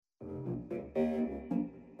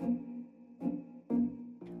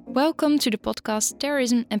Welcome to the podcast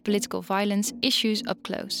Terrorism and Political Violence Issues Up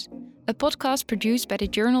Close, a podcast produced by the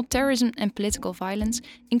journal Terrorism and Political Violence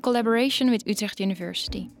in collaboration with Utrecht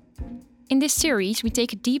University. In this series, we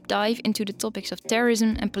take a deep dive into the topics of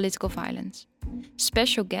terrorism and political violence.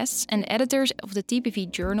 Special guests and editors of the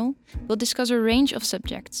TPV journal will discuss a range of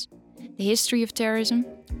subjects: the history of terrorism,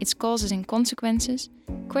 its causes and consequences,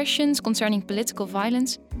 questions concerning political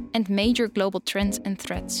violence, and major global trends and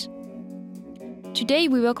threats. Today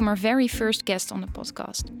we welcome our very first guest on the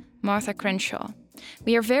podcast, Martha Crenshaw.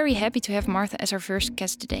 We are very happy to have Martha as our first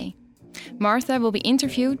guest today. Martha will be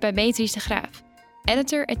interviewed by Beatrice de Graaf,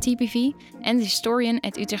 editor at TPV and historian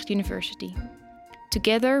at Utrecht University.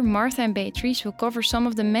 Together, Martha and Beatrice will cover some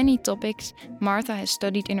of the many topics Martha has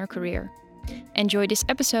studied in her career. Enjoy this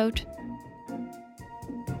episode.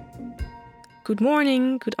 Good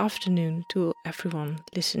morning, good afternoon to everyone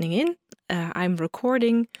listening in. I'm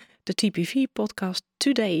recording the TPV podcast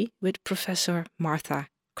today with Professor Martha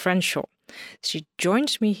Crenshaw. She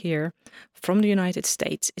joins me here from the United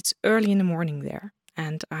States. It's early in the morning there,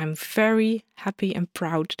 and I'm very happy and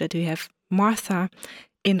proud that we have Martha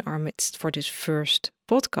in our midst for this first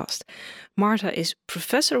podcast. Martha is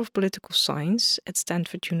Professor of Political Science at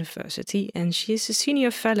Stanford University, and she is a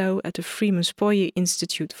Senior Fellow at the Freeman Spogli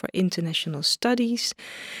Institute for International Studies,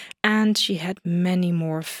 and she had many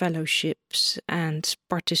more fellowships and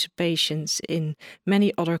participations in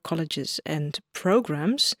many other colleges and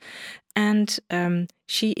programs, and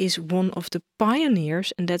she is one of the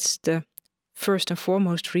pioneers, and that's the first and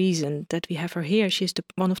foremost reason that we have her here. She's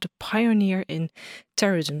one of the pioneer in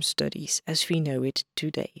terrorism studies as we know it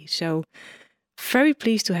today. So very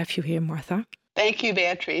pleased to have you here, Martha. Thank you,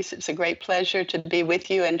 Beatrice. It's a great pleasure to be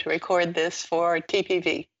with you and to record this for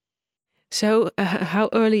TPV. So how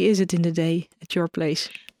early is it in the day at your place?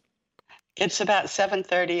 It's about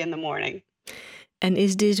 7:30 in the morning. And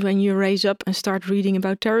is this when you raise up and start reading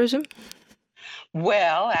about terrorism?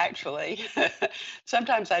 Well, actually,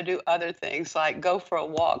 sometimes I do other things like go for a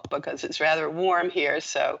walk because it's rather warm here.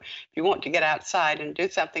 So if you want to get outside and do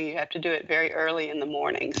something, you have to do it very early in the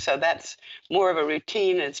morning. So that's more of a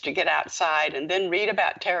routine, is to get outside and then read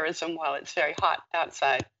about terrorism while it's very hot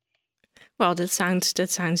outside. Well, that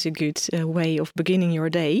sounds a good way of beginning your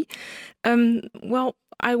day. Well,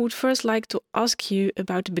 I would first like to ask you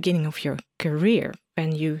about the beginning of your career,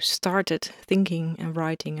 when you started thinking and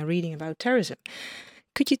writing and reading about terrorism.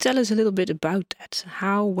 Could you tell us a little bit about that?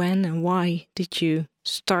 How, when, and why did you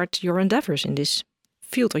start your endeavors in this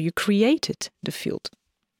field, or you created the field?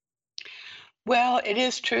 Well, it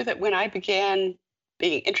is true that when I began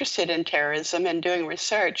being interested in terrorism and doing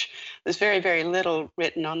research, there's very, very little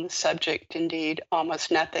written on the subject, indeed,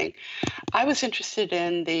 almost nothing. I was interested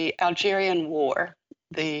in the Algerian War,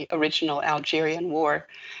 the original Algerian War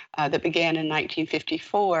that began in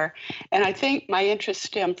 1954. And I think my interest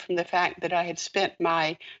stemmed from the fact that I had spent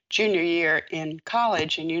my junior year in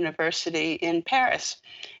college and university in Paris.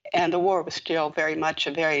 And the war was still very much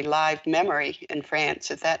a very live memory in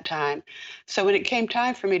France at that time. So when it came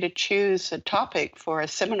time for me to choose a topic for a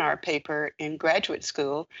seminar paper in graduate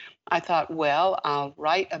school, I thought, well, I'll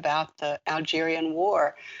write about the Algerian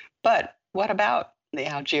War. But what about the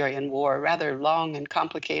Algerian War, rather long and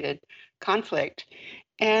complicated conflict?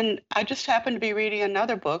 And I just happened to be reading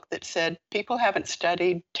another book that said people haven't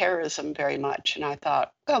studied terrorism very much. And I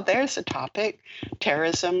thought, well, there's a topic,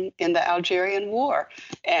 terrorism in the Algerian War.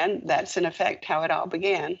 And that's in effect how it all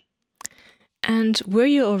began. And were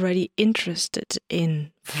you already interested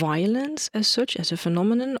in violence as such, as a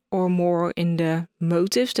phenomenon, or more in the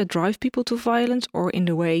motives that drive people to violence, or in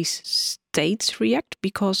the ways states react?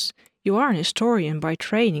 Because you are an historian by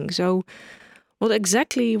training, so what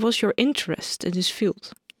exactly was your interest in this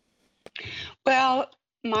field? Well,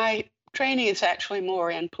 my training is actually more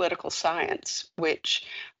in political science, which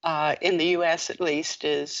in the US at least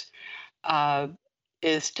is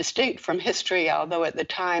distinct from history, although at the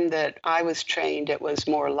time that I was trained, it was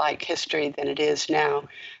more like history than it is now.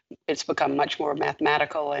 It's become much more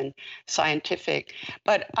mathematical and scientific.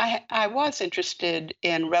 But I was interested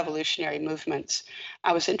in revolutionary movements.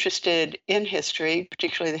 I was interested in history,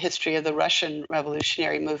 particularly the history of the Russian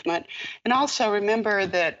revolutionary movement. And also remember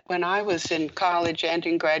that when I was in college and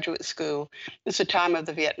in graduate school, it was the time of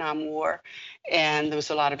the Vietnam War. And there was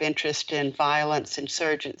a lot of interest in violence,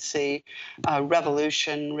 insurgency,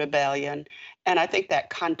 revolution, rebellion. And I think that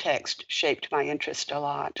context shaped my interest a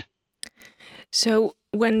lot. So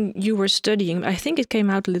when you were studying, I think it came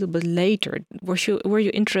out a little bit later. Were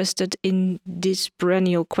you interested in this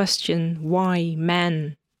perennial question, why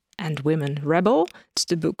men and women rebel? It's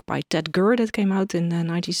the book by Ted Gurr that came out in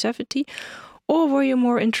 1970. Or were you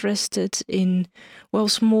more interested in, well,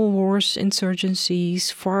 small wars, insurgencies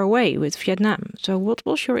far away with Vietnam? So what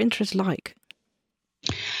was your interest like?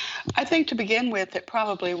 I think to begin with, it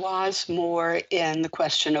probably was more in the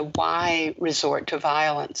question of why resort to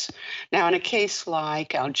violence. Now, in a case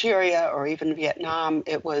like Algeria or even Vietnam,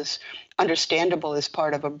 it was understandable as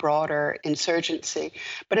part of a broader insurgency.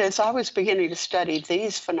 But as I was beginning to study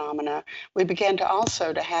these phenomena, we began to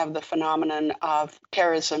also to have the phenomenon of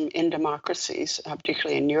terrorism in democracies,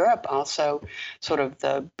 particularly in Europe, also sort of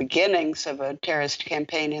the beginnings of a terrorist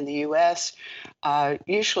campaign in the US,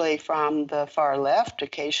 usually from the far left,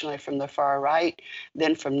 occasionally from the far right,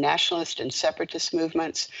 then from nationalist and separatist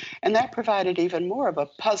movements. And that provided even more of a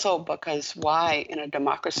puzzle, because why in a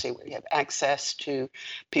democracy where you have access to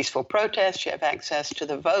peaceful protest, you have access to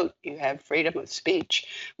the vote, you have freedom of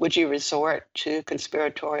speech, would you resort to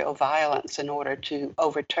conspiratorial violence in order to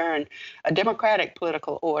overturn a democratic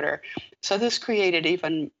political order? So this created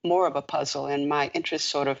even more of a puzzle, and my interest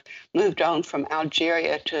sort of moved on from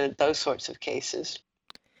Algeria to those sorts of cases.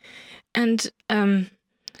 And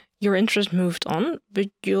your interest moved on,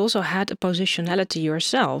 but you also had a positionality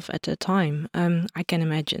yourself at the time. I can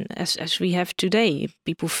imagine, as we have today,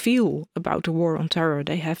 people feel about the war on terror.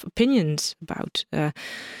 They have opinions about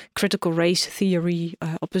critical race theory,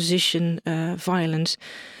 opposition, violence.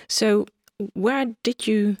 So where did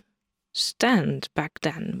you stand back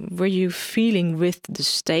then? Were you feeling with the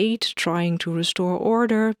state, trying to restore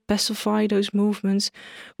order, pacify those movements?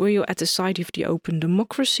 Were you at the side of the open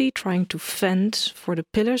democracy, trying to fend for the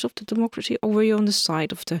pillars of the democracy? Or were you on the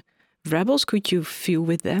side of the rebels? Could you feel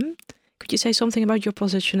with them? Could you say something about your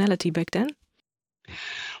positionality back then?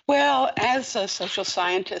 Well, as a social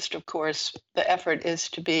scientist, of course, the effort is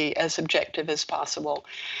to be as objective as possible.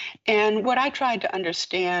 And what I tried to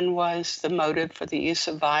understand was the motive for the use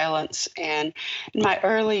of violence. And in my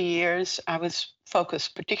early years, I was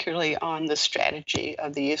focused particularly on the strategy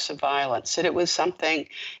of the use of violence, that it was something,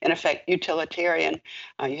 in effect, utilitarian.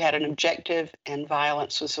 You had an objective, and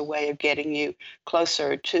violence was a way of getting you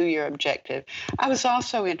closer to your objective. I was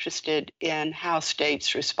also interested in how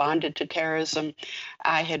states responded to terrorism.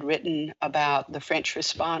 I had written about the French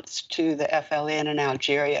response to the FLN in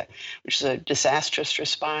Algeria, which is a disastrous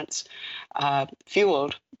response,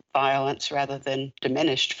 fueled violence rather than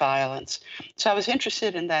diminished violence. So I was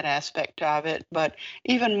interested in that aspect of it, but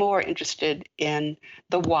even more interested in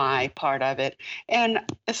the why part of it. And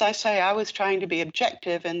as I say, I was trying to be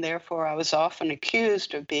objective, and therefore I was often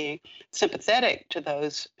accused of being sympathetic to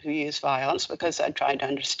those who use violence because I tried to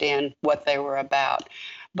understand what they were about.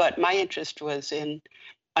 But my interest was in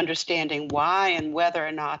understanding why and whether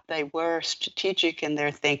or not they were strategic in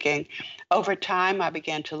their thinking. Over time, I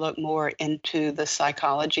began to look more into the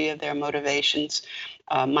psychology of their motivations.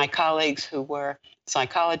 My colleagues who were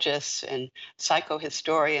psychologists and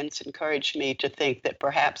psychohistorians encouraged me to think that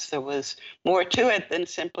perhaps there was more to it than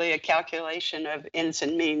simply a calculation of ends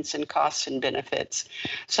and means and costs and benefits.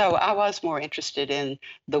 So I was more interested in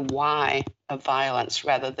the why of violence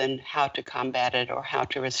rather than how to combat it or how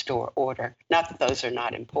to restore order. Not that those are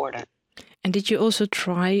not important. And did you also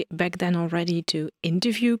try back then already to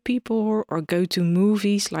interview people or go to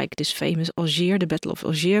movies like this famous Algiers, the Battle of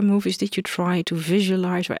Algiers movies? Did you try to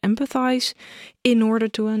visualize or empathize in order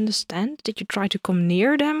to understand? Did you try to come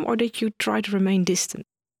near them, or did you try to remain distant?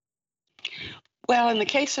 Well, in the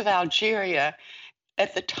case of Algeria,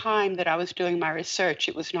 at the time that I was doing my research,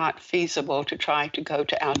 it was not feasible to try to go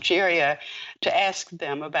to Algeria to ask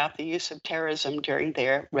them about the use of terrorism during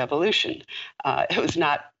their revolution.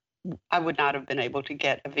 I would not have been able to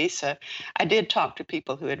get a visa. I did talk to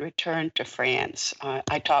people who had returned to France.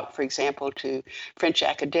 I talked, for example, to French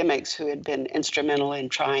academics who had been instrumental in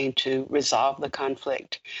trying to resolve the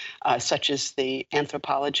conflict, such as the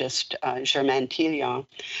anthropologist Germaine Tillion.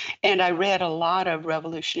 And I read a lot of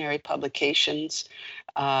revolutionary publications,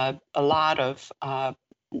 a lot of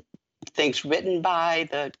things written by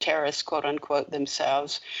the terrorists, quote unquote,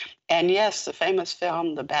 themselves. And yes, the famous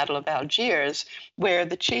film, The Battle of Algiers, where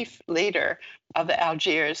the chief leader of the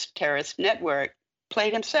Algiers terrorist network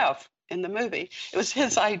played himself in the movie. It was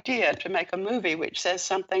his idea to make a movie which says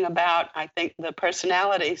something about, I think, the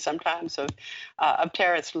personality sometimes of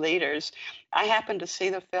terrorist leaders. I happened to see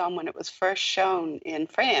the film when it was first shown in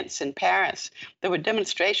France, in Paris. There were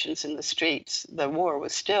demonstrations in the streets. The war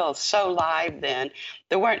was still so live then.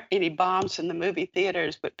 There weren't any bombs in the movie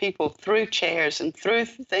theaters, but people threw chairs and threw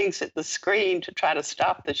things at the screen to try to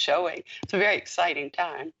stop the showing. It's a very exciting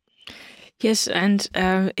time. Yes, and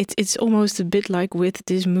it's almost a bit like with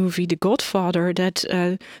this movie, The Godfather,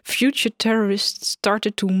 that future terrorists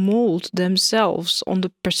started to mold themselves on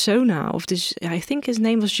the persona of this. I think his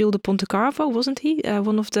name was Gilles de Pontecarvo, wasn't he?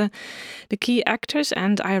 One of the key actors.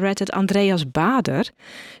 And I read that Andreas Bader,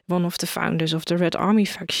 one of the founders of the Red Army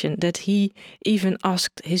faction, that he even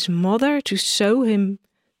asked his mother to sew him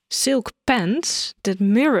silk pants that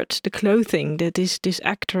mirrored the clothing that this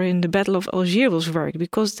actor in the Battle of Algiers was wearing,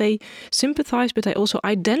 because they sympathized, but they also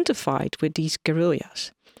identified with these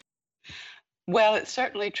guerrillas. Well, it's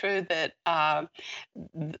certainly true that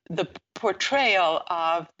the portrayal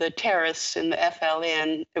of the terrorists in the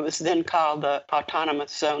FLN, it was then called the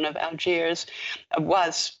Autonomous Zone of Algiers,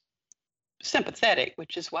 was sympathetic,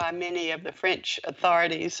 which is why many of the French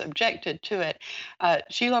authorities objected to it.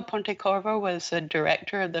 Gilles Pontecorvo was the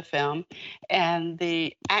director of the film, and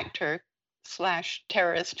the actor /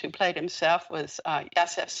 terrorist who played himself was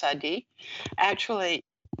Youssef Sadi. Actually,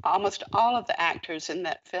 almost all of the actors in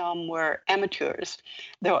that film were amateurs.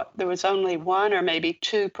 There was only one or maybe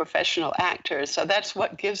two professional actors. So that's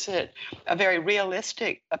what gives it a very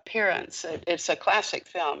realistic appearance. It's a classic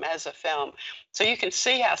film as a film. So you can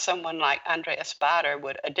see how someone like Andreas Bader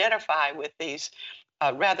would identify with these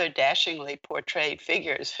rather dashingly portrayed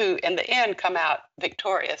figures who in the end come out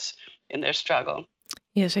victorious in their struggle.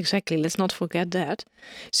 Yes, exactly. Let's not forget that.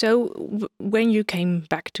 So, when you came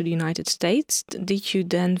back to the United States, did you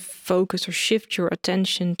then focus or shift your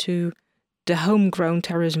attention to the homegrown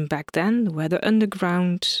terrorism back then, the Weather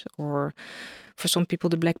Underground, or for some people,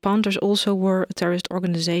 the Black Panthers also were a terrorist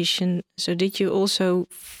organization. So, did you also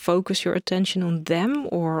focus your attention on them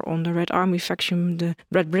or on the Red Army faction, the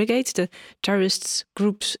Red Brigades, the terrorist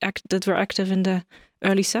groups that were active in the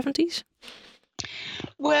early 70s?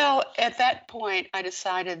 Well, at that point, I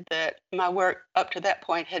decided that my work up to that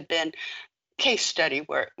point had been case study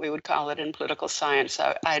work, we would call it in political science.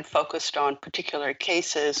 I had focused on particular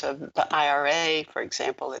cases of the IRA, for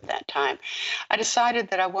example, at that time. I decided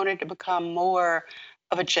that I wanted to become more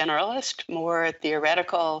of a generalist, more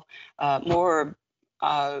theoretical, more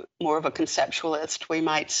of a conceptualist, we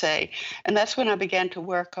might say. And that's when I began to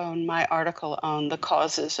work on my article on the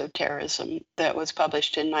causes of terrorism that was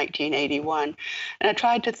published in 1981. And I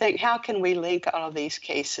tried to think, how can we link all of these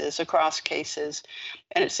cases across cases?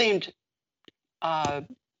 And it seemed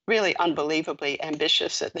really unbelievably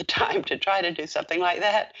ambitious at the time to try to do something like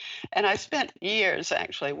that. And I spent years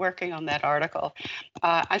actually working on that article.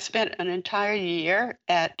 I spent an entire year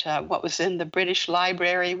at what was in the British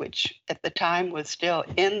Library, which at the time was still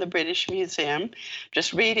in the British Museum,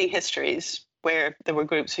 just reading histories where there were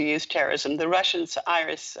groups who used terrorism, the Russians, the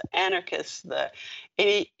Irish, the anarchists,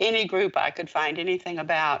 any group I could find anything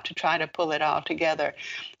about to try to pull it all together.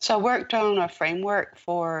 So I worked on a framework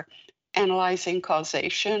for analyzing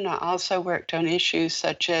causation. I also worked on issues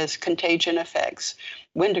such as contagion effects.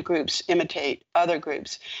 When do groups imitate other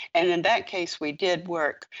groups? And in that case, we did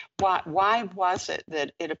work. Why was it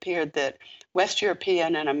that it appeared that West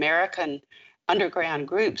European and American underground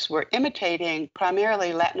groups were imitating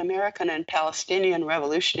primarily Latin American and Palestinian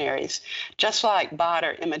revolutionaries, just like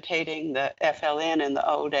Bader imitating the FLN in the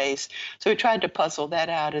old days? So we tried to puzzle that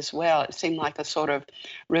out as well. It seemed like a sort of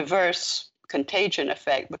reverse contagion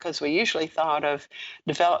effect, because we usually thought of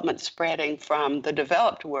development spreading from the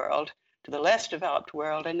developed world to the less developed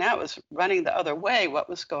world, and that was running the other way, what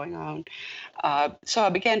was going on. So I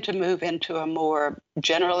began to move into a more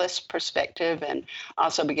generalist perspective and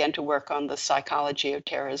also began to work on the psychology of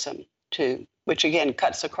terrorism too, which again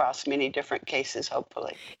cuts across many different cases,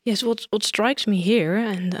 hopefully. Yes, what strikes me here,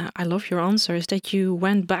 and I love your answer, is that you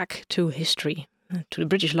went back to history, to the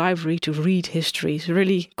British Library to read history. It's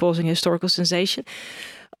really causing a historical sensation.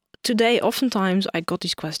 Today, oftentimes I got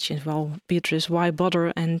these questions, well, Beatrice, why bother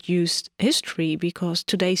and use history? Because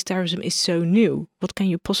today's terrorism is so new. What can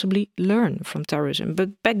you possibly learn from terrorism?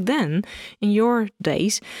 But back then, in your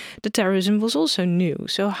days, the terrorism was also new.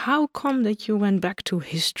 So how come that you went back to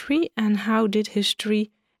history, and how did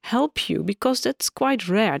history help you? Because that's quite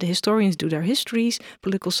rare. The historians do their histories,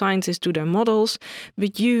 political scientists do their models,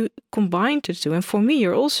 but you combined the two. And for me,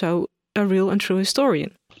 you're also a real and true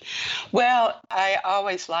historian. Well, I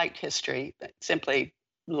always liked history, simply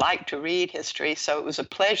liked to read history. So it was a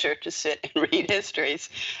pleasure to sit and read histories.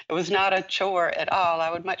 It was not a chore at all. I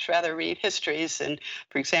would much rather read histories and,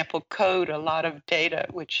 for example, code a lot of data,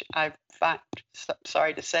 which I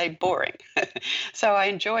sorry to say, boring. So I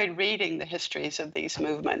enjoyed reading the histories of these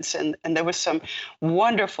movements, and there were some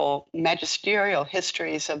wonderful magisterial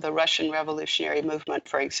histories of the Russian Revolutionary Movement,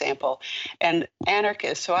 for example, and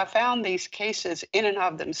anarchists. So I found these cases in and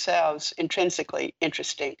of themselves intrinsically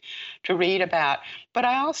interesting to read about. But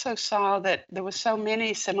I also saw that there were so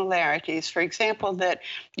many similarities. For example, that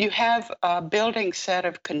you have a building set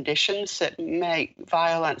of conditions that make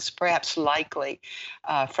violence perhaps likely.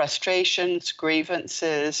 Frustrations,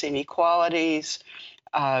 grievances, inequalities,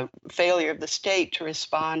 failure of the state to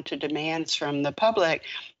respond to demands from the public,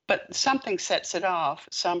 but something sets it off,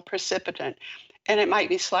 some precipitant. And it might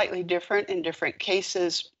be slightly different in different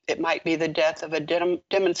cases. It might be the death of a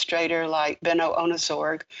demonstrator like Benno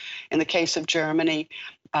Ohnesorg in the case of Germany.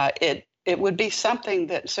 It would be something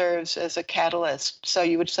that serves as a catalyst. So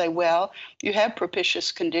you would say, well, you have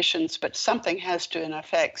propitious conditions, but something has to, in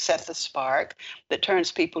effect, set the spark that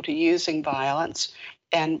turns people to using violence.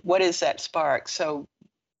 And what is that spark? So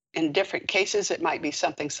in different cases, it might be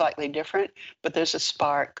something slightly different, but there's a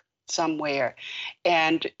spark somewhere.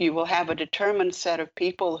 And you will have a determined set of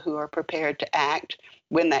people who are prepared to act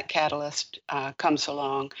when that catalyst comes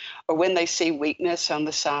along, or when they see weakness on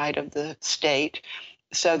the side of the state.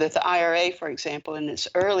 So that the IRA, for example, in its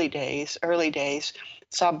early days,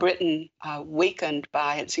 saw Britain weakened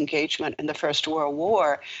by its engagement in the First World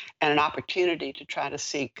War and an opportunity to try to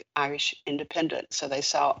seek Irish independence. So they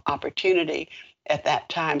saw opportunity at that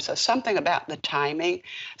time. So something about the timing.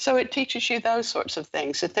 So it teaches you those sorts of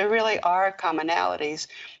things, that there really are commonalities,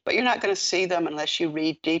 but you're not going to see them unless you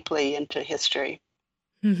read deeply into history.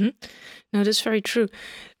 Mm-hmm. No, that's very true.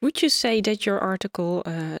 Would you say that your article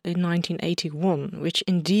in 1981, which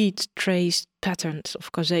indeed traced patterns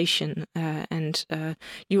of causation, and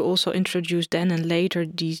you also introduced then and later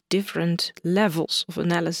these different levels of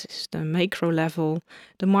analysis, the macro level,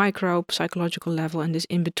 the micro psychological level, and this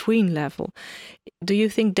in-between level, do you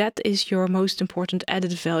think that is your most important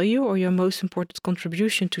added value or your most important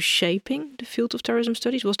contribution to shaping the field of terrorism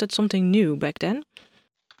studies? Was that something new back then?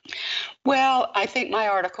 Well, I think my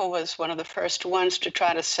article was one of the first ones to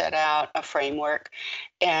try to set out a framework.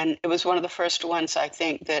 And it was one of the first ones, I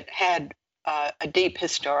think, that had a deep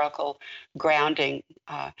historical grounding.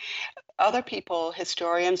 Other people,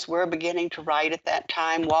 historians, were beginning to write at that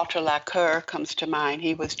time. Walter Laqueur comes to mind.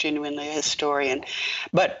 He was genuinely a historian.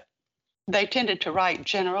 But they tended to write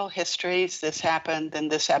general histories. This happened, then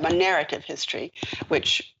this happened, narrative history,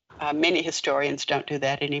 which many historians don't do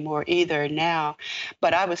that anymore either now.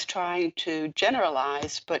 But I was trying to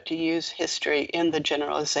generalize, but to use history in the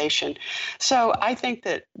generalization. So I think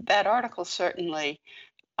that that article certainly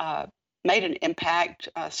made an impact,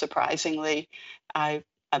 surprisingly. I'm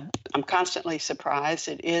constantly surprised.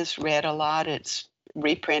 It is read a lot. It's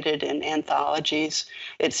reprinted in anthologies.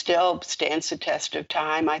 It still stands the test of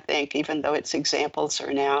time, I think, even though its examples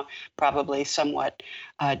are now probably somewhat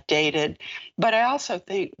dated. But I also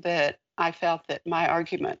think that I felt that my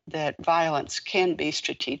argument that violence can be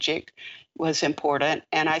strategic was important,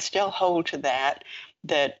 and I still hold to that,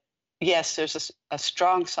 that yes, there's a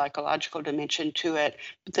strong psychological dimension to it,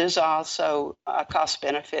 but there's also a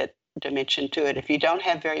cost-benefit dimension to it. If you don't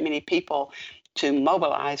have very many people to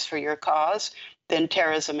mobilize for your cause, then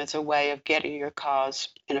terrorism is a way of getting your cause,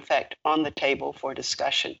 in effect, on the table for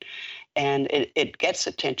discussion. And it gets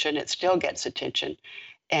attention. It still gets attention.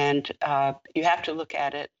 And you have to look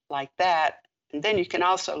at it like that. And then you can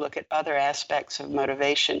also look at other aspects of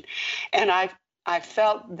motivation. And I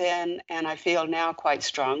felt then, and I feel now quite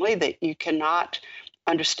strongly, that you cannot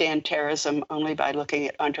understand terrorism only by looking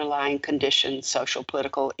at underlying conditions, social,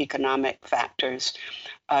 political, economic factors.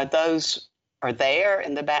 Those are there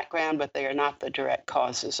in the background, but they are not the direct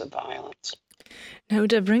causes of violence. Now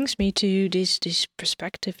that brings me to this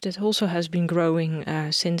perspective that also has been growing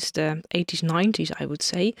since the 80s, 90s, I would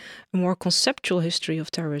say, a more conceptual history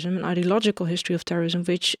of terrorism, an ideological history of terrorism,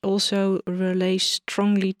 which also relates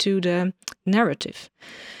strongly to the narrative.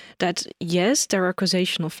 That yes, there are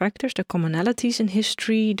causational factors, there are commonalities in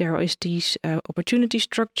history, there is these opportunity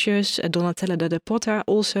structures. Donatella da Depota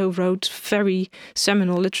also wrote very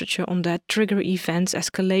seminal literature on that, trigger events,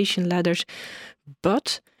 escalation ladders.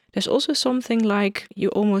 But there's also something like, you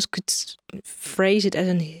almost could phrase it as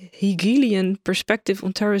an Hegelian perspective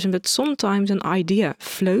on terrorism, that sometimes an idea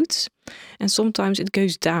floats and sometimes it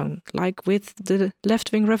goes down, like with the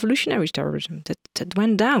left-wing revolutionary terrorism that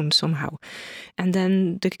went down somehow. And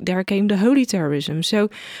then there came the holy terrorism. So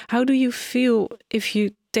how do you feel if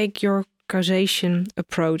you take your causation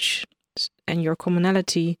approach and your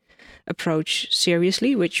commonality approach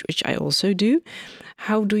seriously, which I also do,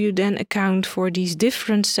 how do you then account for these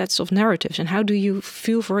different sets of narratives? And how do you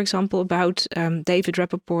feel, for example, about David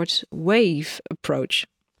Rappaport's wave approach?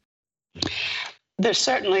 There's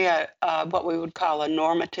certainly what we would call a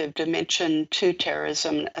normative dimension to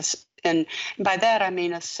terrorism. And by that, I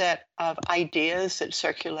mean a set of ideas that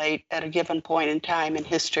circulate at a given point in time in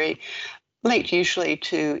history, linked usually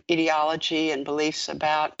to ideology and beliefs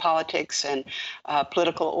about politics and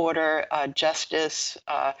political order, justice,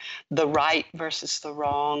 the right versus the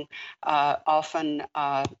wrong, often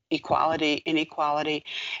equality, inequality.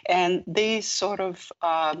 And these sort of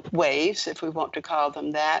waves, if we want to call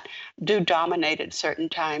them that, do dominate at certain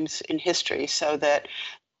times in history, so that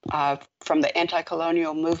from the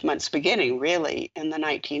anti-colonial movements beginning really in the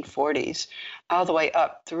 1940s all the way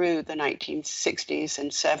up through the 1960s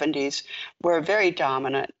and 70s were very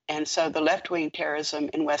dominant. And so the left-wing terrorism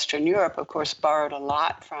in Western Europe, of course, borrowed a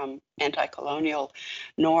lot from anti-colonial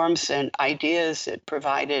norms and ideas that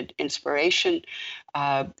provided inspiration.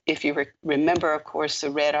 If you remember, of course,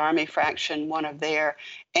 the Red Army fraction, one of their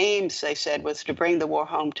aims, they said, was to bring the war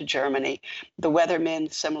home to Germany. The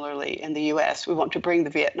Weathermen, similarly, in the US, we want to bring the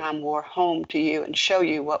Vietnam War home to you and show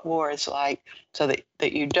you what war is like, so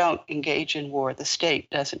that you don't engage in war. The state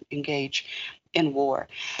doesn't engage in war.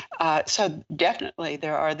 So definitely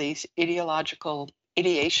there are these ideational,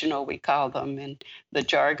 we call them in the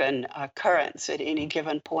jargon, currents at any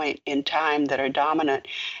given point in time that are dominant.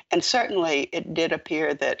 And certainly it did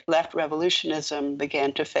appear that left revolutionism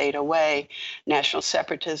began to fade away. National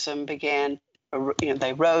separatism began,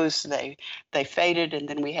 they rose, they faded, and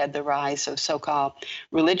then we had the rise of so-called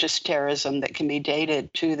religious terrorism that can be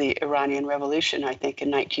dated to the Iranian Revolution, I think in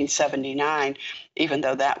 1979. Even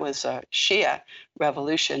though that was a Shia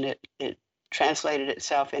revolution, it translated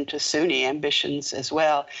itself into Sunni ambitions as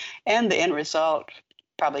well. And the end result,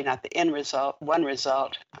 probably not the end result, one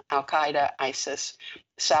result, Al-Qaeda, ISIS,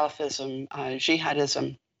 Salafism,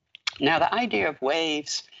 jihadism. Now, the idea of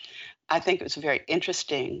waves, I think it was a very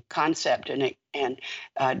interesting concept, and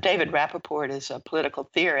David Rappaport is a political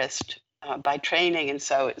theorist by training, and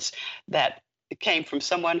so it came from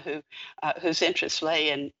someone whose interests lay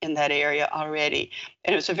in that area already,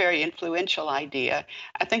 and it was a very influential idea.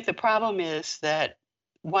 I think the problem is that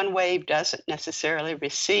one wave doesn't necessarily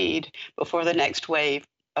recede before the next wave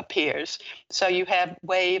appears. So you have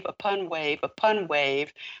wave upon wave upon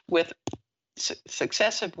wave, with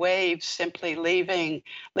successive waves simply leaving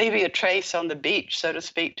a trace on the beach, so to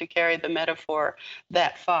speak, to carry the metaphor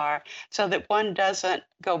that far, so that one doesn't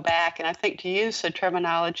go back. And I think to use the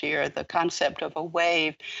terminology or the concept of a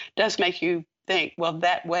wave does make you think, well,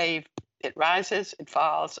 that wave, it rises, it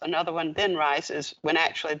falls, another one then rises, when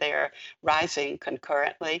actually they're rising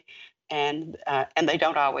concurrently, and they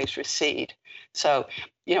don't always recede. So,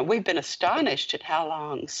 we've been astonished at how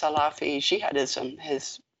long Salafi jihadism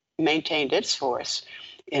has maintained its force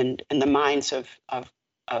in the minds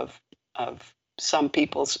of some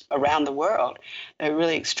peoples around the world. A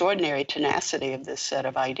really extraordinary tenacity of this set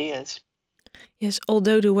of ideas. Yes,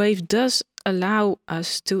 although the wave does allow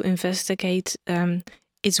us to investigate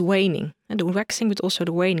its waning, and the waxing, but also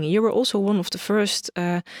the waning. You were also one of the first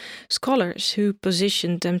scholars who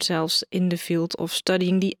positioned themselves in the field of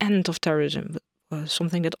studying the end of terrorism.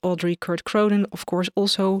 Something that Audrey Kurt Cronin, of course,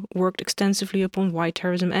 also worked extensively upon, why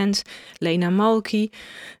terrorism ends. Lena Malky.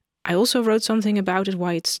 I also wrote something about it,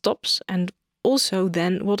 why it stops, and also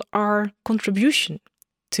then what our contribution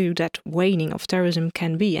to that waning of terrorism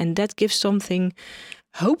can be. And that gives something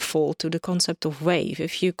hopeful to the concept of wave.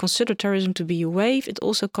 If you consider terrorism to be a wave, it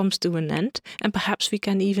also comes to an end, and perhaps we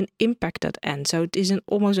can even impact that end. So it is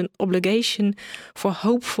almost an obligation for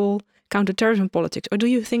hopeful counterterrorism politics, or do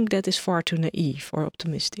you think that is far too naive or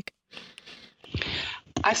optimistic?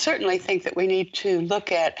 I certainly think that we need to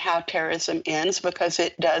look at how terrorism ends, because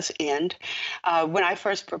it does end. When I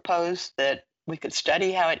first proposed that we could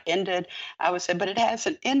study how it ended, I would say, but it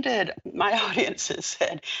hasn't ended. My audiences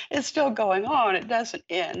said, it's still going on. It doesn't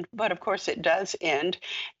end. But of course it does end.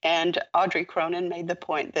 And Audrey Cronin made the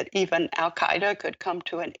point that even Al-Qaeda could come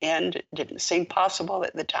to an end. It didn't seem possible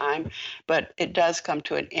at the time, but it does come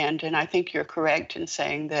to an end. And I think you're correct in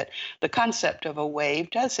saying that the concept of a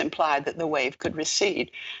wave does imply that the wave could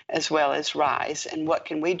recede as well as rise. And what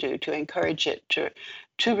can we do to encourage it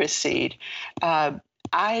to recede?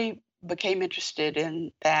 I became interested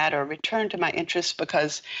in that, or returned to my interest,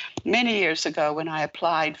 because many years ago when I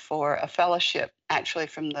applied for a fellowship actually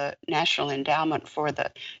from the National Endowment for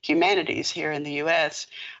the Humanities here in the US.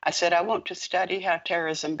 I said, I want to study how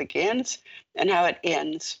terrorism begins and how it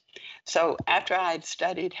ends. So after I had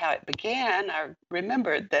studied how it began, I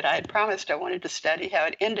remembered that I had promised I wanted to study how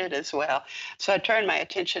it ended as well. So I turned my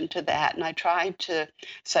attention to that, and I tried to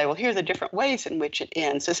say, well, here are the different ways in which it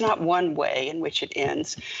ends. There's not one way in which it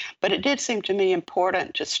ends, but it did seem to me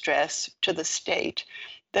important to stress to the state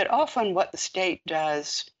that often what the state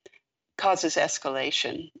does causes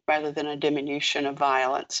escalation rather than a diminution of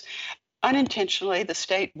violence. Unintentionally, the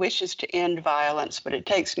state wishes to end violence, but it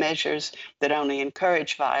takes measures that only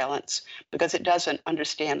encourage violence because it doesn't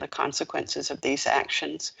understand the consequences of these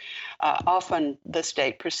actions. Often, the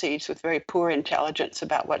state proceeds with very poor intelligence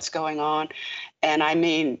about what's going on, and I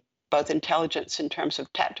mean both intelligence in terms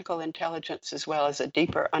of tactical intelligence as well as a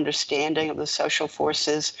deeper understanding of the social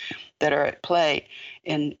forces that are at play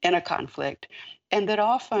in a conflict. And that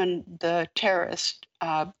often the terrorists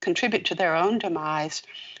contribute to their own demise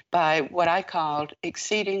by what I called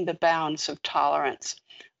exceeding the bounds of tolerance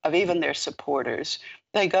of even their supporters.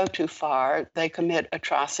 They go too far. They commit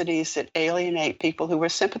atrocities that alienate people who were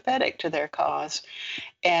sympathetic to their cause.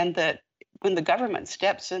 And that when the government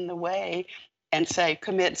steps in the way and, say,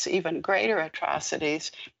 commits even greater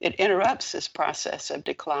atrocities, it interrupts this process of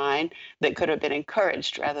decline that could have been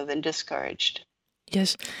encouraged rather than discouraged.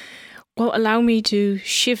 Yes. Well, allow me to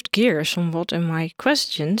shift gears somewhat in my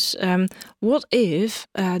questions. What if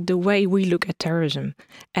the way we look at terrorism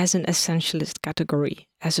as an essentialist category,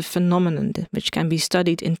 as a phenomenon which can be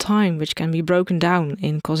studied in time, which can be broken down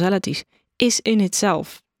in causalities, is in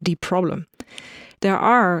itself the problem? There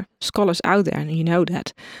are scholars out there, and you know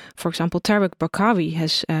that. For example, Tarek Bakawi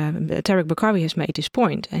has made this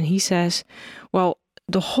point, and he says, well,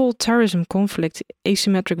 the whole terrorism conflict,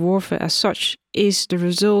 asymmetric warfare as such, is the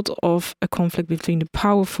result of a conflict between the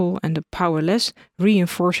powerful and the powerless,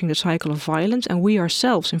 reinforcing the cycle of violence. And we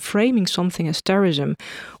ourselves, in framing something as terrorism,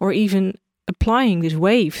 or even applying this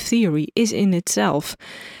wave theory, is in itself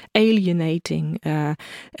alienating,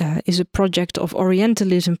 is a project of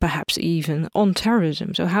Orientalism, perhaps even, on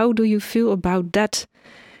terrorism. So how do you feel about that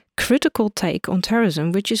critical take on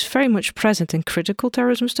terrorism, which is very much present in critical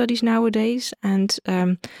terrorism studies nowadays? And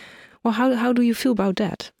well, how do you feel about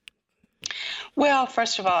that? Well,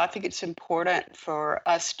 first of all, I think it's important for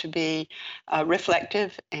us to be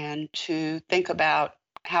reflective and to think about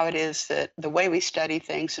how it is that the way we study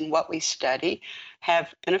things and what we study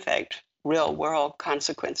have, in effect, real world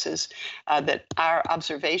consequences, that our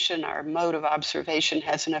observation, our mode of observation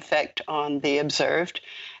has an effect on the observed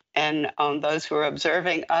and on those who are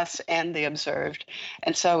observing us and the observed.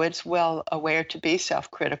 And so it's well aware to be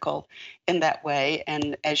self-critical in that way.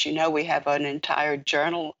 And as you know, we have an entire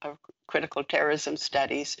journal of critical terrorism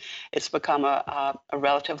studies. It's become a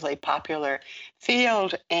relatively popular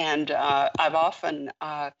field, and I've often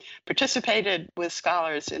participated with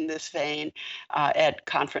scholars in this vein at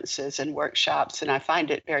conferences and workshops, and I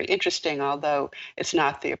find it very interesting, although it's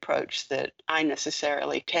not the approach that I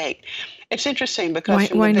necessarily take. It's interesting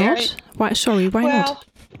because why not? Why not?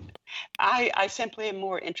 I simply am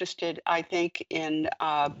more interested, I think, in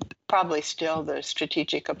probably still the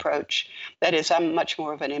strategic approach. That is, I'm much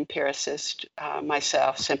more of an empiricist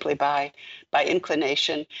myself, simply by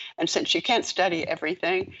inclination. And since you can't study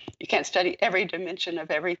everything, you can't study every dimension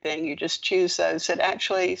of everything, you just choose those that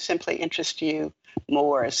actually simply interest you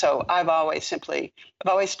more. So I've always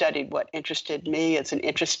studied what interested me as an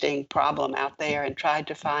interesting problem out there and tried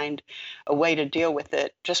to find a way to deal with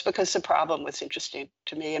it just because the problem was interesting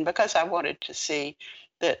to me and because I wanted to see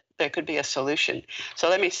that there could be a solution. So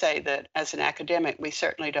let me say that as an academic, we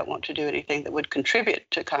certainly don't want to do anything that would contribute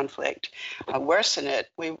to conflict, worsen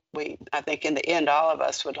it. I think in the end, all of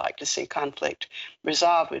us would like to see conflict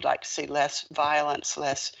resolved. We'd like to see less violence,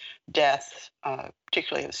 less death,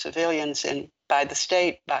 particularly of civilians by the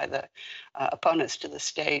state, by the opponents to the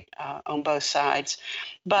state on both sides.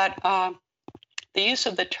 But the use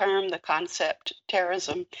of the term, the concept,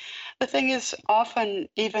 terrorism, the thing is often,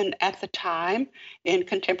 even at the time, in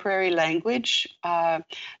contemporary language,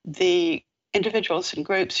 the individuals and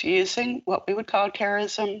groups using what we would call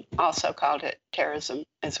terrorism also called it terrorism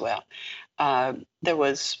as well. There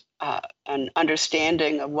was an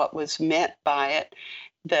understanding of what was meant by it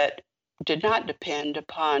that did not depend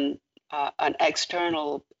upon an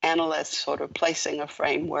external analyst sort of placing a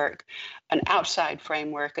framework, an outside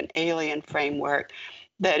framework, an alien framework.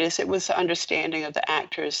 That is, it was the understanding of the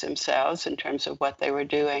actors themselves in terms of what they were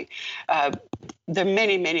doing. There are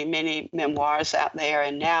many, many, many memoirs out there,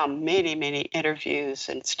 and now many, many interviews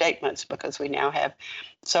and statements, because we now have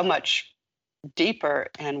so much deeper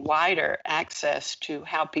and wider access to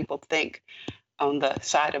how people think on the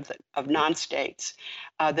side of non-states,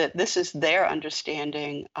 that this is their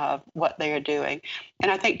understanding of what they are doing.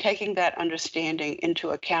 And I think taking that understanding into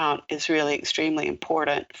account is really extremely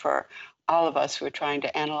important for all of us who are trying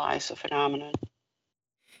to analyze the phenomenon.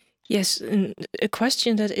 Yes, and a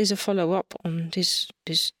question that is a follow-up on this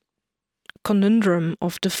conundrum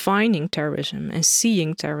of defining terrorism and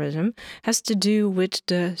seeing terrorism has to do with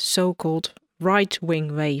the so-called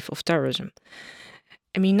right-wing wave of terrorism.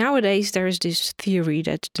 I mean, nowadays there is this theory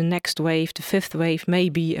that the next wave, the fifth wave, may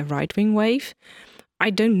be a right-wing wave. I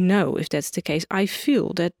don't know if that's the case. I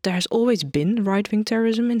feel that there has always been right-wing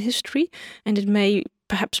terrorism in history, and it may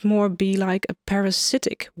perhaps more be like a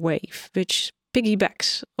parasitic wave, which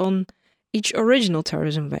piggybacks on each original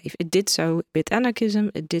terrorism wave. It did so with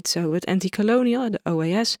anarchism, it did so with anti-colonial, the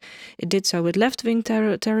OAS, it did so with left-wing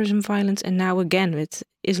terrorism violence, and now again with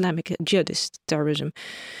Islamic jihadist terrorism.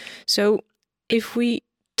 So if we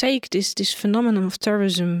take this phenomenon of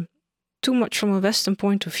terrorism too much from a Western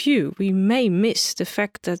point of view, we may miss the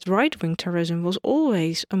fact that right-wing terrorism was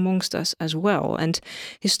always amongst us as well. And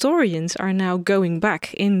historians are now going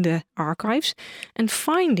back in the archives and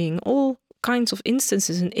finding all kinds of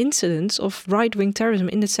instances and incidents of right-wing terrorism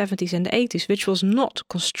in the 70s and the 80s, which was not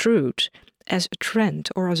construed as a trend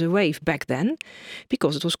or as a wave back then,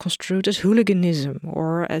 because it was construed as hooliganism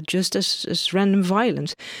or just as random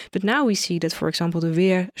violence. But now we see that, for example, the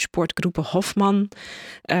Weersportgroepen Hofman,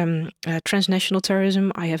 transnational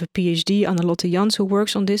terrorism. I have a PhD, Annelotte Jans, who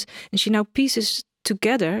works on this, and she now pieces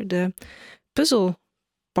together the puzzle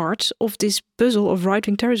parts of this puzzle of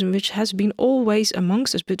right-wing terrorism, which has been always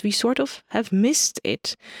amongst us, but we sort of have missed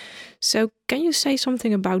it. So can you say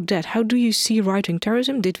something about that? How do you see right-wing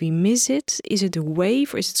terrorism? Did we miss it? Is it a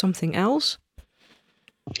wave or is it something else?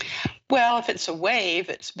 Well, if it's a wave,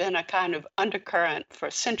 it's been a kind of undercurrent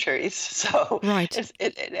for centuries. So Right.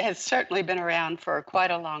 it has certainly been around for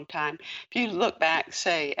quite a long time. If you look back,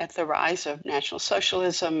 say, at the rise of National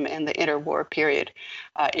Socialism and the interwar period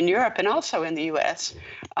in Europe and also in the US,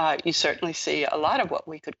 you certainly see a lot of what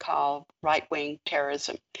we could call right-wing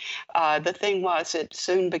terrorism. The thing was, it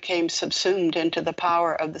soon became subsumed into the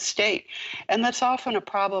power of the state. And that's often a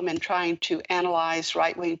problem in trying to analyze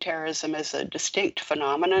right-wing terrorism as a distinct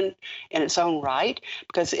phenomenon in its own right,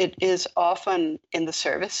 because it is often in the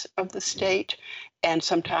service of the state and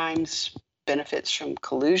sometimes benefits from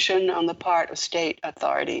collusion on the part of state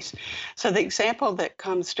authorities. So the example that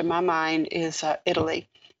comes to my mind is Italy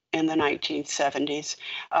in the 1970s.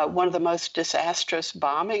 One of the most disastrous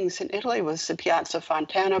bombings in Italy was the Piazza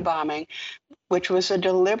Fontana bombing, which was a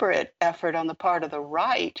deliberate effort on the part of the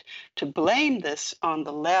right to blame this on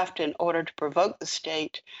the left in order to provoke the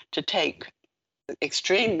state to take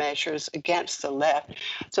extreme measures against the left.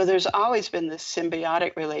 So there's always been this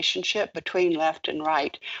symbiotic relationship between left and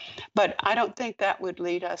right. But I don't think that would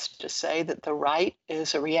lead us to say that the right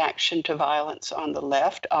is a reaction to violence on the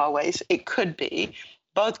left always. It could be.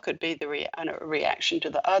 Both could be the reaction to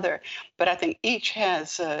the other, but I think each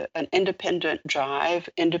has an independent drive,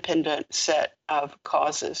 independent set of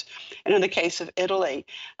causes. And in the case of Italy,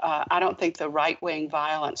 I don't think the right-wing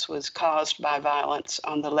violence was caused by violence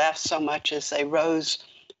on the left so much as they rose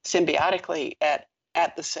symbiotically at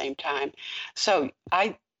the same time. So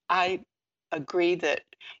I agree that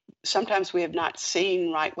sometimes we have not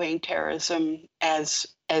seen right-wing terrorism as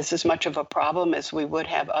much of a problem as we would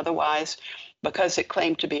have otherwise, because it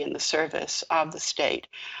claimed to be in the service of the state.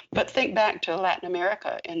 But think back to Latin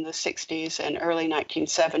America in the 60s and early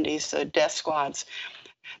 1970s, the death squads.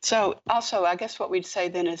 So also, I guess what we'd say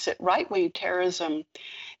then is that right-wing terrorism,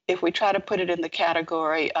 if we try to put it in the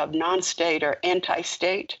category of non-state or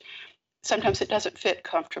anti-state, sometimes it doesn't fit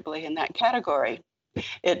comfortably in that category.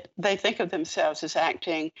 They think of themselves as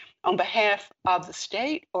acting on behalf of the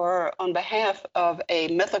state or on behalf of a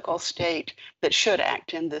mythical state that should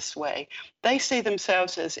act in this way. They see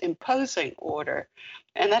themselves as imposing order,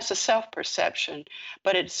 and that's a self-perception,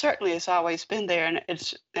 but it certainly has always been there.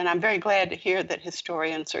 And I'm very glad to hear that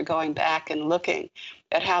historians are going back and looking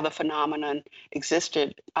at how the phenomenon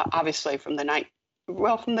existed, obviously from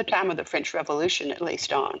the time of the French Revolution at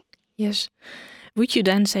least on. Yes. Would you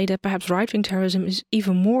then say that perhaps right-wing terrorism is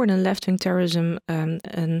even more than left-wing terrorism,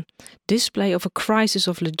 a display of a crisis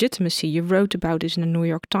of legitimacy? You wrote about this in the New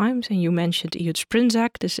York Times, and you mentioned Ehud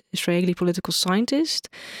Sprinzak, this Israeli political scientist.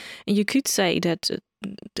 And you could say that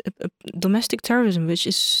domestic terrorism, which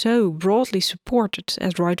is so broadly supported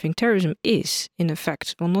as right-wing terrorism, is, in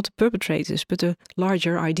effect, well, not the perpetrators, but the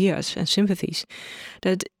larger ideas and sympathies,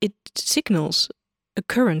 that it signals a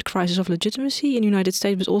current crisis of legitimacy in the United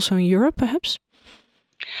States, but also in Europe, perhaps?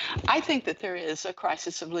 I think that there is a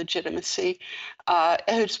crisis of legitimacy.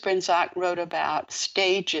 Ehud Sprinzak wrote about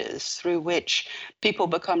stages through which people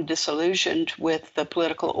become disillusioned with the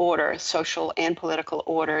political order, social and political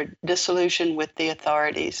order, disillusioned with the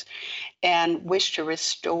authorities, and wish to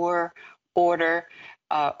restore order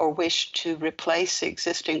or wish to replace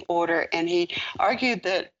existing order. And he argued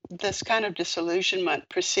that this kind of disillusionment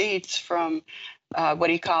proceeds from what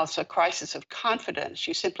he calls a crisis of confidence.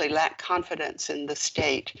 You simply lack confidence in the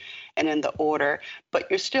state and in the order, but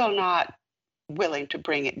you're still not willing to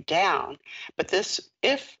bring it down. But this,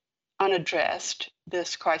 if unaddressed,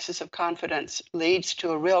 this crisis of confidence leads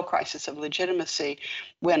to a real crisis of legitimacy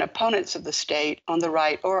when opponents of the state on the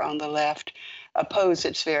right or on the left oppose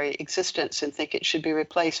its very existence and think it should be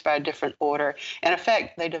replaced by a different order. In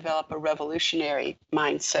effect, they develop a revolutionary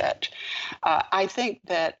mindset. I think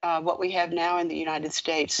that what we have now in the United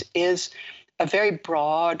States is a very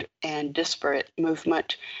broad and disparate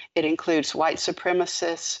movement. It includes white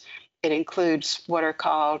supremacists. It includes what are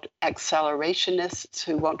called accelerationists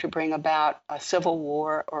who want to bring about a civil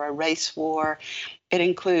war or a race war. It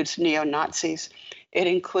includes neo-Nazis. It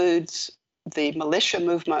includes the militia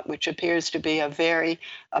movement, which appears to be a very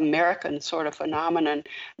American sort of phenomenon.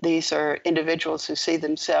 These are individuals who see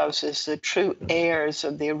themselves as the true heirs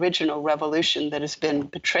of the original revolution that has been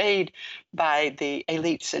betrayed by the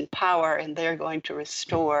elites in power, and they're going to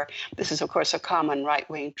restore. This is, of course, a common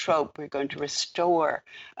right-wing trope. We're going to restore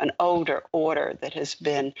an older order that has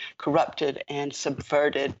been corrupted and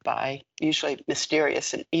subverted by usually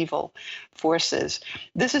mysterious and evil forces.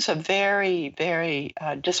 This is a very, very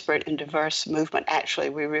disparate and diverse movement. Actually,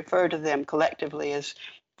 we refer to them collectively as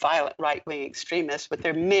violent right-wing extremists, but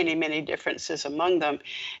there are many, many differences among them,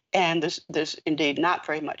 and there's indeed not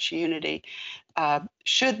very much unity.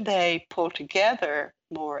 Should they pull together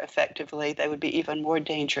more effectively, they would be even more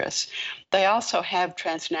dangerous. They also have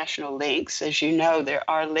transnational links. As you know, there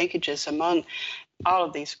are linkages among all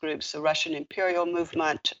of these groups. The Russian imperial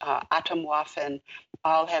movement, Atomwaffen,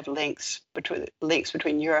 all have links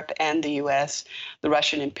between Europe and the US. The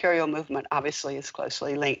Russian imperial movement obviously is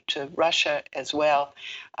closely linked to Russia as well.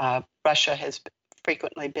 Russia has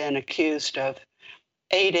frequently been accused of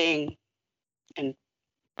aiding in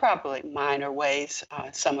probably minor ways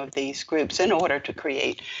some of these groups in order to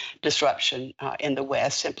create disruption in the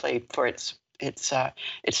West simply for its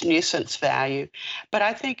nuisance value. But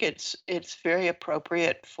I think it's very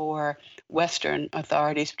appropriate for Western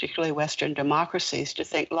authorities, particularly Western democracies, to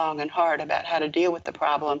think long and hard about how to deal with the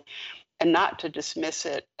problem and not to dismiss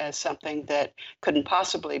it as something that couldn't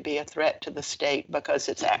possibly be a threat to the state because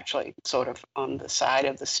it's actually sort of on the side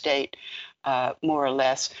of the state, more or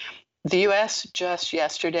less. The US just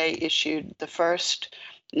yesterday issued the first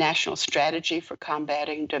national strategy for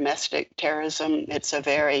combating domestic terrorism. It's a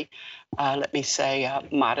very, let me say,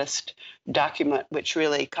 modest document, which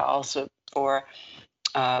really calls for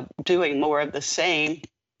doing more of the same.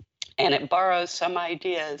 And it borrows some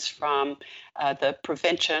ideas from the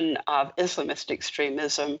prevention of Islamist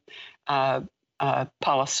extremism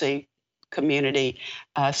policy community,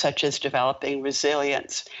 such as developing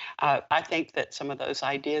resilience. I think that some of those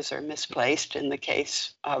ideas are misplaced in the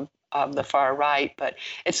case of the far right, but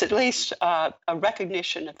it's at least a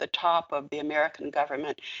recognition at the top of the American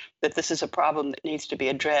government that this is a problem that needs to be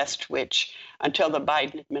addressed, which until the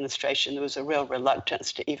Biden administration, there was a real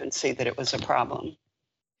reluctance to even see that it was a problem.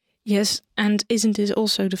 Yes, and isn't it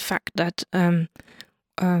also the fact that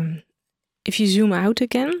if you zoom out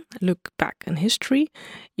again, look back in history,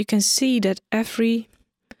 you can see that every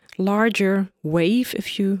larger wave,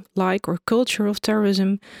 if you like, or culture of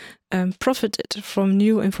terrorism profited from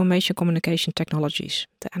new information communication technologies.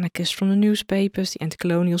 The anarchists from the newspapers, the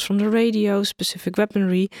anti-colonials from the radio, specific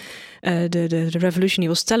weaponry, the revolutionary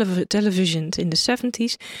was televisioned in the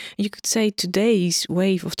 70s. You could say today's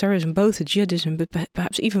wave of terrorism, both the jihadism, but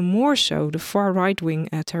perhaps even more so the far right-wing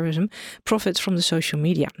terrorism, profits from the social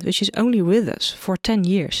media, which is only with us for 10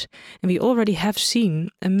 years. And we already have seen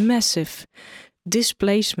a massive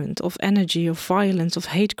displacement of energy, of violence, of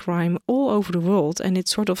hate crime all over the world. And it's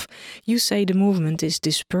sort of, you say the movement is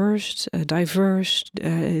dispersed, diverse,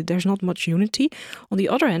 there's not much unity. On the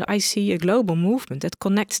other hand, I see a global movement that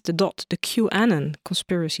connects the dots, the QAnon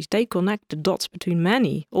conspiracies. They connect the dots between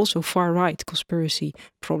many, also far-right conspiracy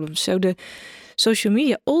problems. So the social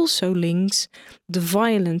media also links the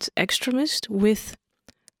violent extremist with,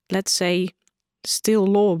 let's say, still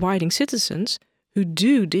law-abiding citizens who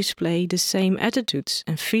do display the same attitudes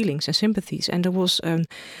and feelings and sympathies. And there was a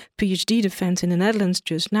PhD defense in the Netherlands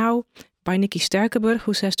just now by Nikki Sterkenburg,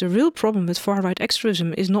 who says the real problem with far-right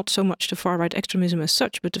extremism is not so much the far-right extremism as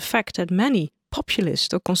such, but the fact that many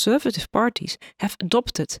populist or conservative parties have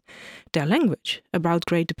adopted their language about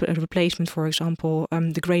great replacement, for example,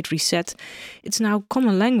 the Great Reset. It's now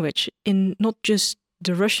common language in not just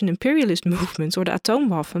the Russian imperialist movements or the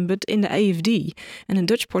Atomwaffen, but in the AfD and in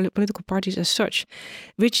Dutch political parties as such,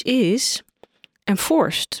 which is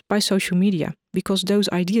enforced by social media, because those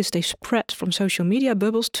ideas, they spread from social media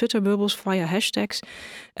bubbles, Twitter bubbles, via hashtags,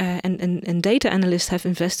 and data analysts have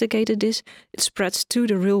investigated this. It spreads to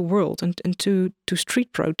the real world and to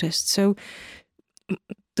street protests. So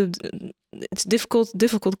it's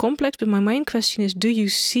difficult, complex, but my main question is, do you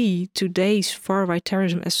see today's far-right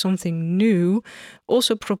terrorism as something new,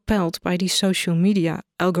 also propelled by these social media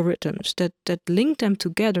algorithms that link them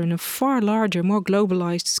together in a far larger, more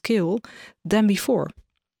globalized scale than before?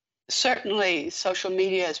 Certainly, social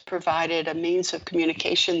media has provided a means of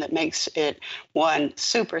communication that makes it, one,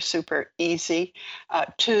 super, super easy,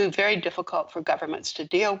 two, very difficult for governments to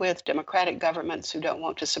deal with, democratic governments who don't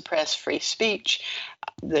want to suppress free speech.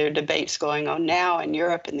 There are debates going on now in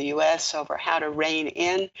Europe and the US over how to rein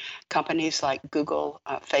in companies like Google,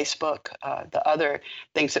 Facebook, the other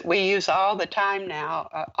things that we use all the time now,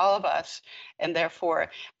 all of us. And therefore,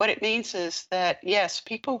 what it means is that, yes,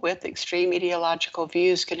 people with extreme ideological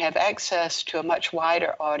views can have access to a much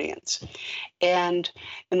wider audience. And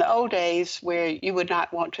in the old days, where you would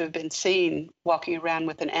not want to have been seen walking around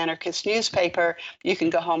with an anarchist newspaper, you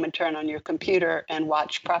can go home and turn on your computer and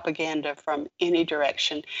watch propaganda from any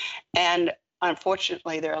direction. And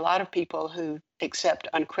unfortunately, there are a lot of people who accept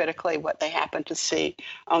uncritically what they happen to see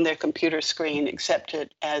on their computer screen, accept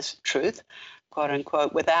it as truth, quote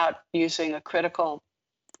unquote, without using a critical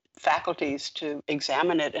faculties to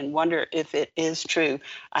examine it and wonder if it is true.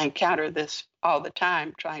 I encounter this all the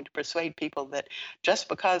time, trying to persuade people that just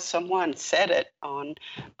because someone said it on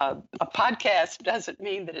a podcast doesn't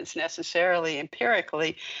mean that it's necessarily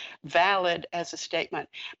empirically valid as a statement.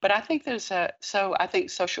 But I think I think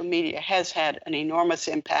social media has had an enormous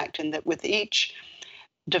impact in that with each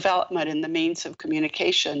development in the means of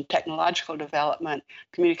communication, technological development,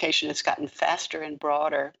 communication has gotten faster and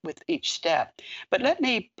broader with each step. But let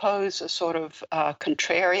me pose a sort of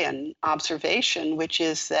contrarian observation, which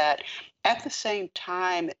is that at the same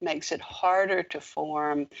time, it makes it harder to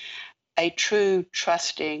form a true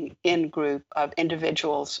trusting in-group of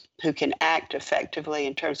individuals who can act effectively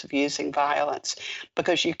in terms of using violence,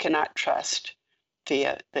 because you cannot trust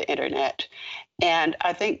via the internet. And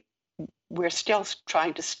I think we're still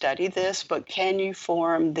trying to study this, but can you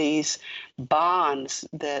form these bonds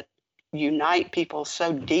that unite people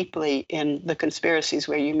so deeply in the conspiracies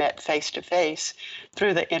where you met face to face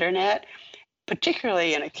through the internet,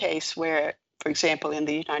 particularly in a case where, for example, in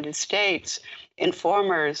the United States,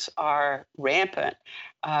 informers are rampant.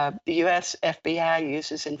 The US FBI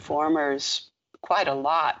uses informers quite a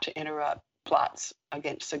lot to interrupt plots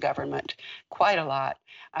against the government, quite a lot.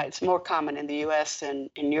 It's more common in the US than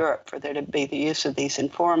in Europe for there to be the use of these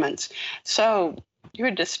informants. So your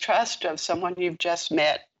distrust of someone you've just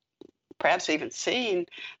met, perhaps even seen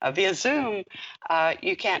via Zoom,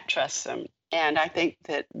 you can't trust them. And I think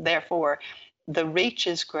that therefore the reach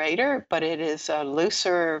is greater, but it is a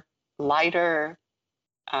looser, lighter,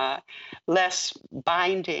 less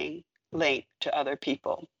binding link to other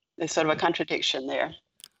people. There's sort of a contradiction there.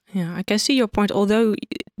 Yeah, I can see your point, although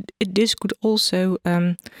this could also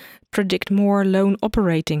predict more lone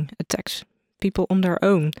operating attacks, people on their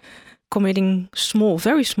own, committing small,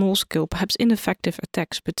 very small scale, perhaps ineffective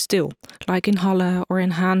attacks, but still, like in Halle or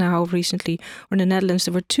in Hanau recently, or in the Netherlands,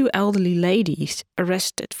 there were 2 elderly ladies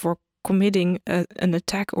arrested for committing an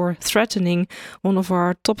attack or threatening one of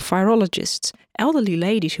our top virologists. Elderly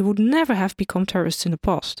ladies who would never have become terrorists in the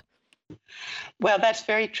past. Well, that's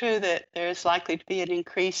very true, that there's likely to be an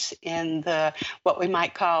increase in the what we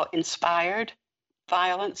might call inspired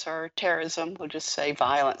violence or terrorism. We'll just say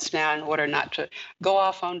violence now in order not to go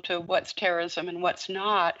off onto what's terrorism and what's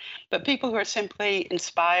not. But people who are simply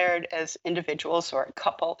inspired as individuals or a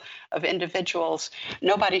couple of individuals,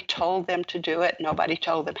 nobody told them to do it. Nobody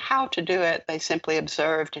told them how to do it. They simply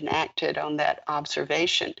observed and acted on that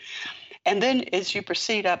observation. And then as you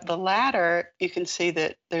proceed up the ladder, you can see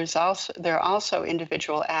that there are also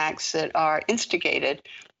individual acts that are instigated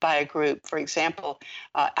by a group. For example,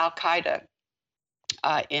 Al-Qaeda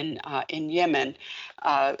in Yemen,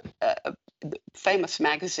 a famous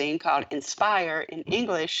magazine called Inspire in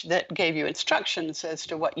English that gave you instructions as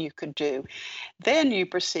to what you could do. Then you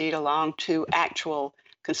proceed along to actual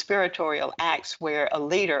conspiratorial acts where a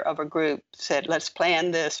leader of a group said, let's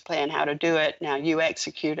plan this, plan how to do it, now you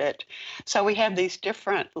execute it. So we have these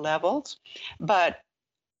different levels, but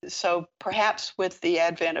So perhaps with the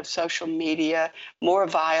advent of social media, more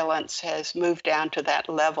violence has moved down to that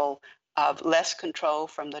level of less control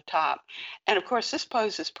from the top. And of course, this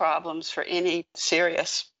poses problems for any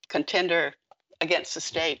serious contender against the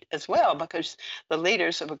state as well, because the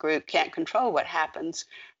leaders of a group can't control what happens,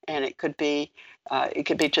 and it could be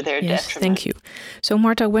to their Yes, detriment. thank you. So,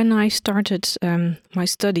 Marta, when I started my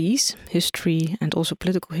studies, history and also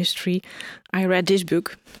political history, I read this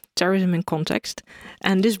book, Terrorism in Context,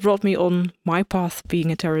 and this brought me on my path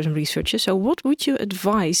being a terrorism researcher. So, what would you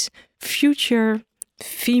advise future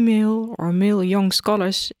female or male young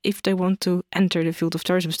scholars if they want to enter the field of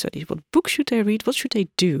terrorism studies? What books should they read? What should they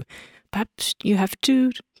do? Perhaps you have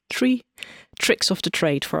 2, 3 tricks of the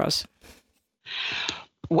trade for us.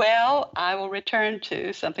 Well, I will return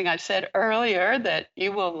to something I said earlier that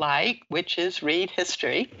you will like, which is read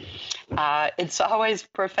history. It's always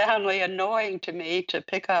profoundly annoying to me to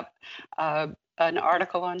pick up an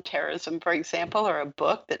article on terrorism, for example, or a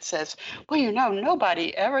book that says, well,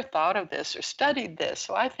 nobody ever thought of this or studied this,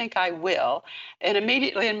 so I think I will. And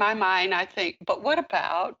immediately in my mind, I think, but what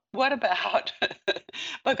about?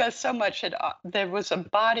 Because so much there was a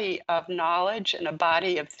body of knowledge and a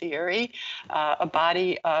body of theory, a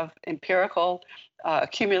body of empirical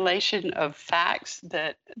accumulation of facts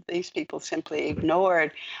that these people simply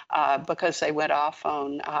ignored because they went off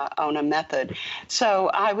on a method. So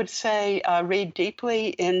I would say read deeply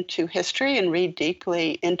into history and read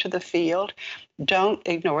deeply into the field. Don't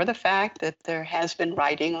ignore the fact that there has been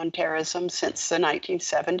writing on terrorism since the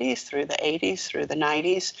 1970s, through the 80s, through the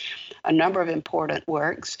 90s, a number of important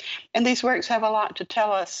works. And these works have a lot to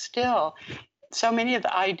tell us still. So many of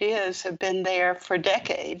the ideas have been there for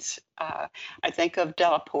decades. I think of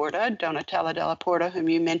Donatella Della Porta, whom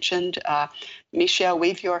you mentioned, Michel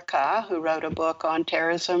Wiviorka, who wrote a book on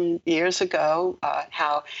terrorism years ago,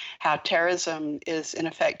 how terrorism is in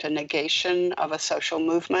effect a negation of a social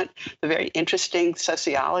movement, a very interesting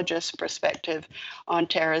sociologist perspective on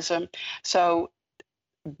terrorism. So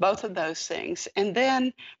both of those things. And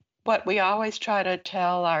then what we always try to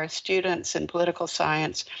tell our students in political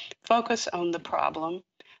science, focus on the problem.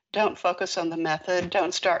 Don't focus on the method.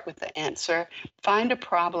 Don't start with the answer. Find a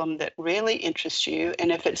problem that really interests you.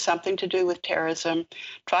 And if it's something to do with terrorism,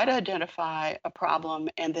 try to identify a problem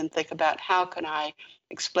and then think about how can I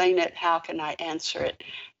explain it? How can I answer it?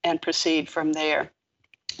 And proceed from there.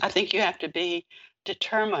 I think you have to be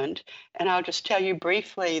determined. And I'll just tell you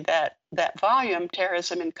briefly that volume,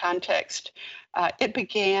 Terrorism in Context, it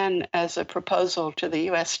began as a proposal to the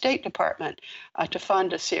U.S. State Department to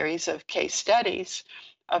fund a series of case studies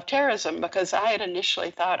of terrorism, because I had initially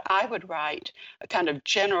thought I would write a kind of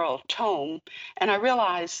general tome, and I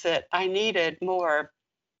realized that I needed more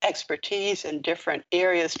expertise in different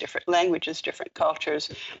areas, different languages, different cultures,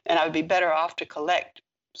 and I would be better off to collect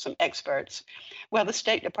some experts. Well, the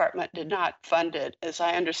State Department did not fund it. As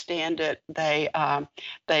I understand it, they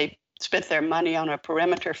spent their money on a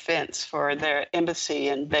perimeter fence for their embassy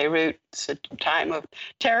in Beirut. It's a time of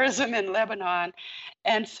terrorism in Lebanon.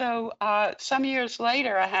 And so some years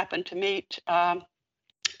later, I happened to meet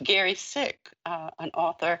Gary Sick, an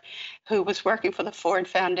author who was working for the Ford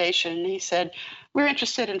Foundation. And he said, we're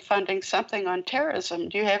interested in funding something on terrorism.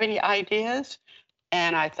 Do you have any ideas?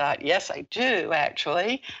 And I thought, yes, I do,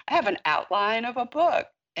 actually. I have an outline of a book.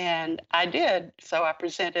 And I did. So I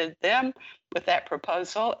presented them with that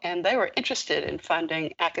proposal, and they were interested in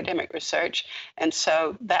funding academic research. And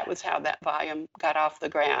so that was how that volume got off the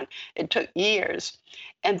ground. It took years.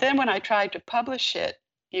 And then when I tried to publish it,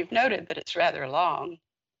 you've noted that it's rather long,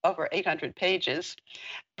 over 800 pages.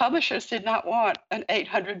 Publishers did not want an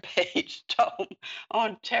 800-page tome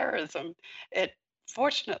on terrorism.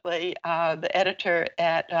 Fortunately, the editor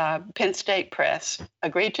at Penn State Press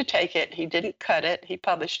agreed to take it. He didn't cut it. He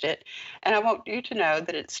published it. And I want you to know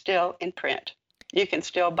that it's still in print. You can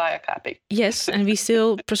still buy a copy. Yes, and we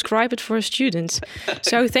still prescribe it for our students.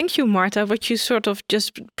 So thank you, Marta. What you sort of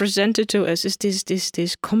just presented to us is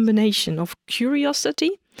this combination of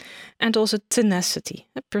curiosity and also tenacity,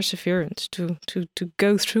 perseverance to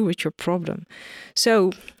go through with your problem.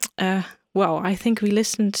 So, well, I think we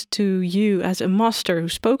listened to you as a master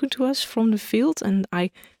who's spoken to us from the field, and I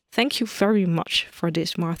thank you very much for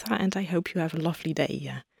this, Martha, and I hope you have a lovely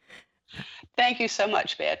day. Thank you so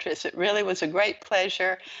much, Beatrice. It really was a great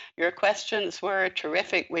pleasure. Your questions were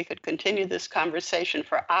terrific. We could continue this conversation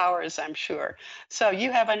for hours, I'm sure. So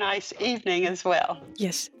you have a nice evening as well.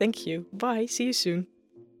 Yes, thank you. Bye. See you soon.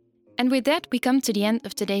 And with that, we come to the end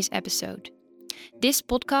of today's episode. This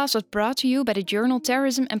podcast was brought to you by the journal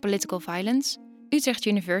Terrorism and Political Violence, Utrecht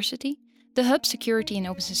University, the Hub Security and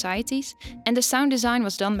Open Societies, and the sound design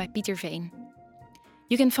was done by Pieter Veen.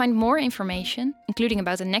 You can find more information, including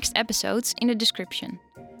about the next episodes, in the description.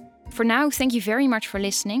 For now, thank you very much for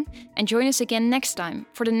listening and join us again next time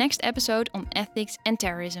for the next episode on ethics and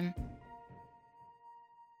terrorism.